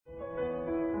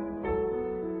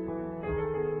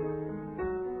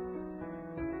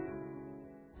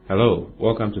Hello,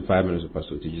 welcome to 5 Minutes of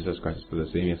Pursuit. Jesus Christ is still the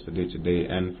same yesterday, today,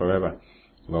 and forever.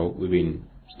 Well, we've been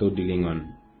still dealing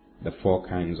on the 4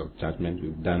 kinds of judgment.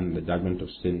 We've done the judgment of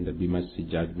sin, the Bema Seat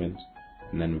judgment,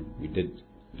 and then we did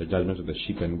the judgment of the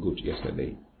sheep and goat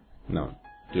yesterday. Now,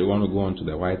 we want to go on to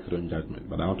the white throne judgment,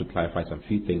 but I want to clarify some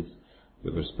few things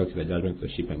with respect to the judgment of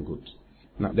the sheep and goat.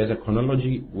 Now, there's a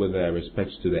chronology with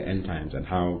respect to the end times and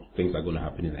how things are going to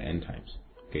happen in the end times.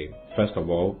 Okay, first of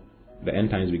all, the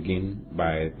end times begin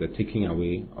by the taking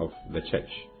away of the church.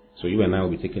 So you and I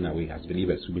will be taken away as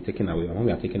believers. We'll be taken away. And when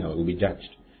we are taken away, we'll be judged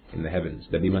in the heavens,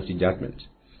 the Bema Seat judgment.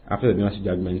 After the Bema Seat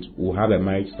judgment, we'll have a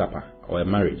marriage supper or a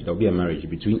marriage. There will be a marriage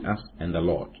between us and the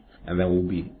Lord. And then we'll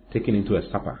be taken into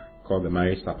a supper called the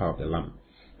marriage supper of the Lamb.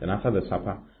 Then after the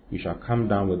supper, we shall come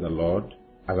down with the Lord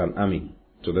as an army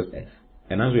to this earth.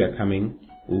 And as we are coming,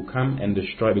 we'll come and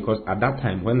destroy, because at that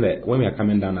time, when we are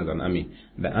coming down as an army,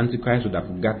 the Antichrist would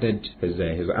have gathered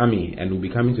his army and will be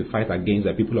coming to fight against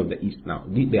the people of the East. Now,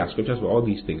 there are scriptures for all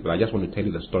these things, but I just want to tell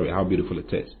you the story, how beautiful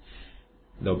it is.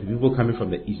 There will be people coming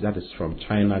from the East, that is from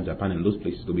China, Japan, and those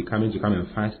places. They'll be coming to come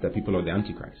and fight the people of the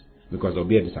Antichrist, because there will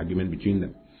be a disagreement between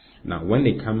them. Now, when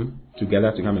they come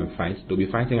together to come and fight, they'll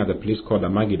be fighting at a place called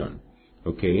Armageddon.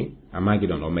 Okay?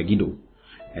 Armageddon or Megiddo.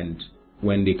 And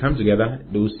when they come together,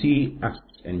 they will see us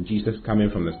and Jesus coming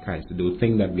from the skies. So they will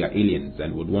think that we are aliens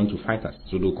and would want to fight us.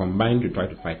 So they will combine to try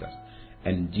to fight us.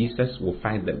 And Jesus will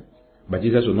fight them. But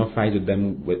Jesus will not fight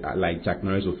them with, like Jack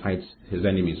Norris will fight his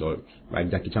enemies, or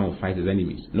like Jackie Chan will fight his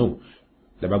enemies. No.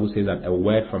 The Bible says that a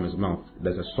word from his mouth,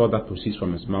 there's a sword that proceeds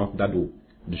from his mouth that will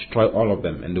destroy all of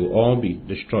them, and they will all be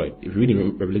destroyed. If you read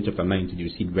in Revelation chapter 19, you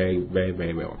see it very, very,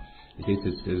 very well. It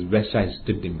says his vesture is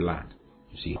dipped in blood.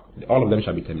 You see, all of them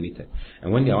shall be terminated.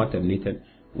 And when they are all terminated,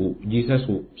 Jesus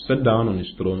will sit down on his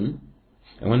throne,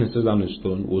 and when he sits down on his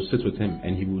throne, we'll sit with him,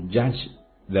 and he will judge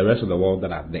the rest of the world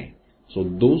that are there. So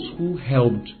those who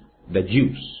helped the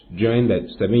Jews during the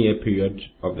 7-year period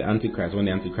of the Antichrist, when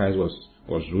the Antichrist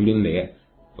was ruling there,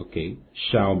 okay,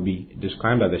 shall be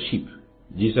described as the sheep.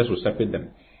 Jesus will separate them,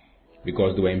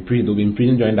 because they were in prison. They'll be in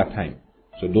prison during that time.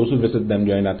 So those who visit them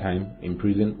during that time in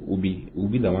prison will be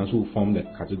the ones who form the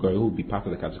category, who will be part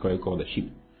of the category called the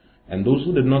sheep. And those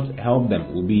who did not help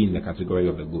them will be in the category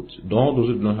of the goats. All those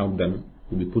who did not help them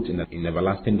will be put in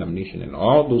everlasting damnation. And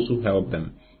all those who help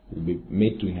them will be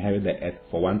made to inherit the earth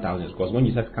for 1,000 years. Because when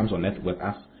Jesus comes on earth with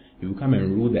us, he will come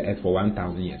and rule the earth for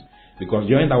 1,000 years. Because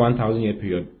during that 1,000 year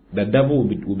period, the devil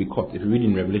will be caught. If you read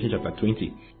in Revelation chapter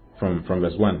 20, from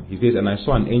verse 1, he says, "And I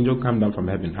saw an angel come down from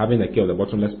heaven, having the key of the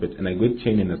bottomless pit, and a great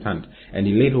chain in his hand. And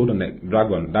he laid hold on the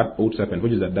dragon, that old serpent,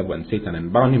 which is the devil and Satan,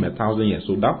 and bound him 1,000 years.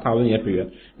 So that 1,000 year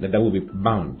period, the devil will be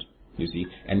bound, you see,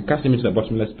 and cast him into the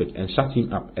bottomless pit, and shut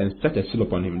him up, and set a seal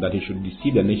upon him, that he should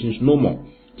deceive the nations no more,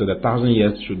 till the 1,000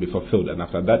 years should be fulfilled. And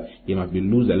after that, he must be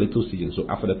loosed a little season." So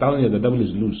after the 1,000 years, the devil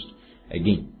is loosed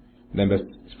again. Then verse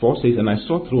 4 says, "And I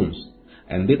saw thrones,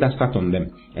 and they that sat on them,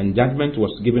 and judgment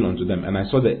was given unto them. And I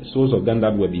saw the souls of them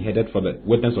that were beheaded for the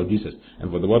witness of Jesus,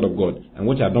 and for the word of God, and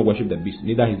which had not worshipped the beast,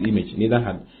 neither his image, neither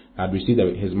had received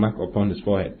his mark upon his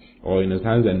forehead, or in his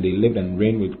hands, and they lived and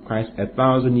reigned with Christ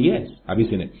 1,000 years. Have you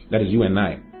seen it? That is you and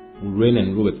I. We reign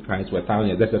and rule with Christ for 1,000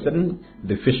 years. There's a certain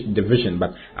division,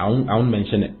 but I won't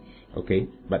mention it. Okay?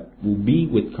 But we'll be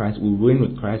with Christ, we'll reign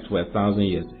with Christ for 1,000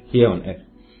 years here on earth.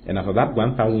 And after that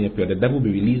 1,000 year period, the devil will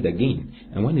be released again.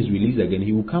 And when he's released again,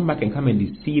 he will come back and come and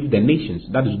deceive the nations.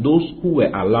 That is those who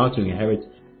were allowed to inherit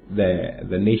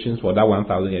the nations for that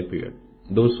 1,000 year period.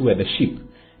 Those who were the sheep.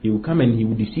 He will come and he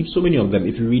will deceive so many of them.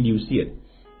 If you read, you see it.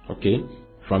 Okay?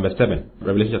 From verse 7.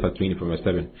 Revelation chapter 20 from verse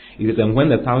 7. It says, "And when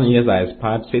the 1,000 years are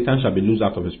expired, Satan shall be loosed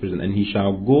out of his prison, and he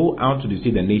shall go out to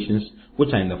deceive the nations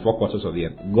which are in the 4 quarters of the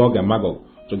earth, Gog and Magog,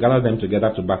 to gather them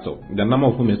together to battle, the number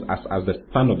of whom is as the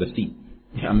sand of the sea."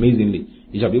 Amazingly,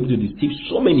 he shall be able to deceive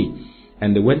so many.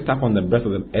 "And they went up on the breadth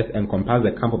of the earth, and compassed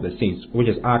the camp of the saints, which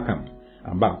is our camp,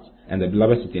 about, and the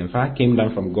beloved city. And fire came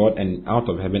down from God and out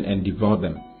of heaven, and devoured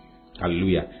them."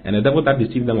 Hallelujah. "And the devil that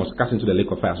deceived them was cast into the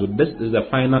lake of fire." So this is the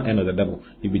final end of the devil.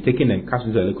 He'll be taken and cast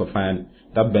into the lake of fire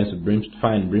that burns with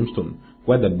fire and brimstone,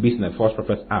 where the beast and the false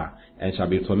prophets are, and shall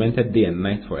be tormented day and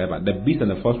night forever. The beast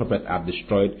and the false prophets are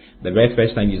destroyed the very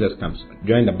first time Jesus comes,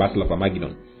 during the battle of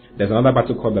Armageddon. There's another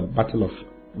battle called the Battle of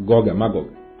Gog and Magog,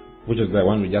 which is the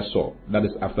one we just saw. That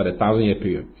is after the 1,000 year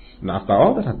period. Now after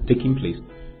all that had taken place,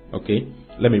 okay,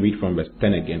 let me read from verse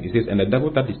 10 again. It says, "And the devil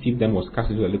that deceived them was cast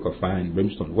into the lake of fire and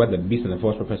brimstone, where the beast and the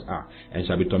false prophets are, and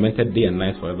shall be tormented day and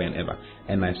night forever and ever.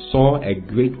 And I saw a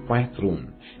great white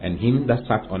throne, and him that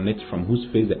sat on it, from whose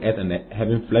face the earth and the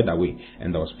heaven fled away,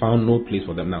 and there was found no place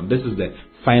for them." Now this is the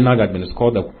final judgment. It's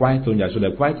called the white throne judgment. So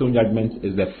the white throne judgment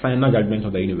is the final judgment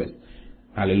of the universe.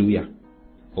 Hallelujah.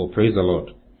 Oh, praise the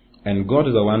Lord. And God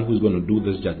is the one who's going to do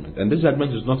this judgment. And this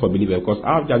judgment is not for believers, because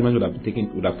our judgment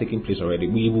would have taken place already.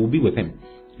 We will be with him.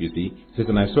 You see, it says,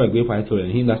 and I saw a great white throne,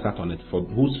 and him that sat on it, from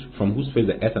whose face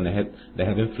the earth and the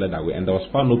heaven fled away, and there was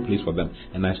found no place for them.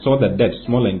 And I saw the dead,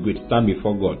 small and great, stand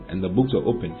before God, and the books were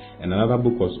opened, and another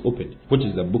book was opened, which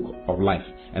is the book of life.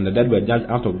 And the dead were judged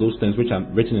out of those things which are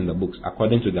written in the books,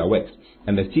 according to their works.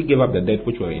 And the sea gave up the dead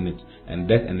which were in it, and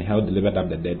death and hell delivered up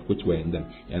the dead which were in them.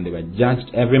 And they were judged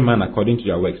every man according to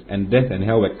their works, and death and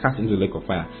hell were cast into the lake of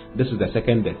fire. This is the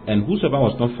second death. And whosoever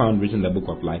was not found written in the book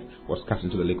of life was cast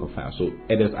into the lake of fire. So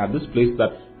it is at this place that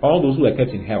all those who were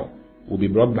kept in hell will be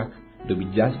brought back to be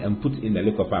judged and put in the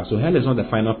lake of fire. So hell is not the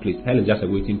final place. Hell is just a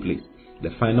waiting place.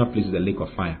 The final place is the lake of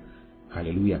fire.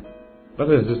 Hallelujah.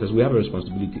 Brothers and sisters, we have a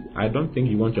responsibility. I don't think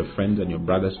you want your friends and your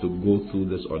brothers to go through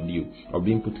this ordeal of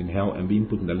being put in hell and being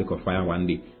put in the lake of fire one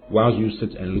day whilst you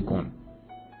sit and look on.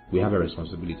 We have a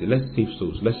responsibility. Let's save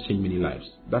souls. Let's change many lives.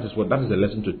 That is the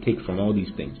lesson to take from all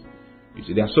these things. You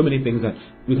see, there are so many things that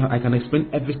I can explain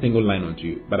every single line onto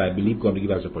you, but I believe God will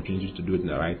give us opportunities to do it in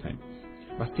the right time.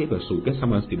 But save a soul. Get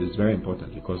someone saved. It's very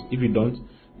important, because if you don't,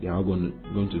 they are all going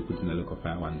to be put in the lake of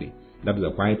fire one day. That is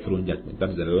the white throne judgment. That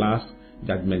is the last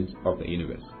judgment of the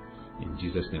universe. In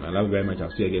Jesus' name. I love you very much.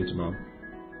 I'll see you again tomorrow.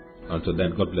 Until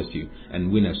then, God bless you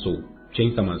and win a soul.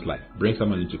 Change someone's life. Bring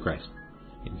someone into Christ.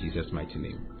 In Jesus' mighty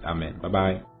name. Amen.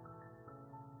 Bye-bye.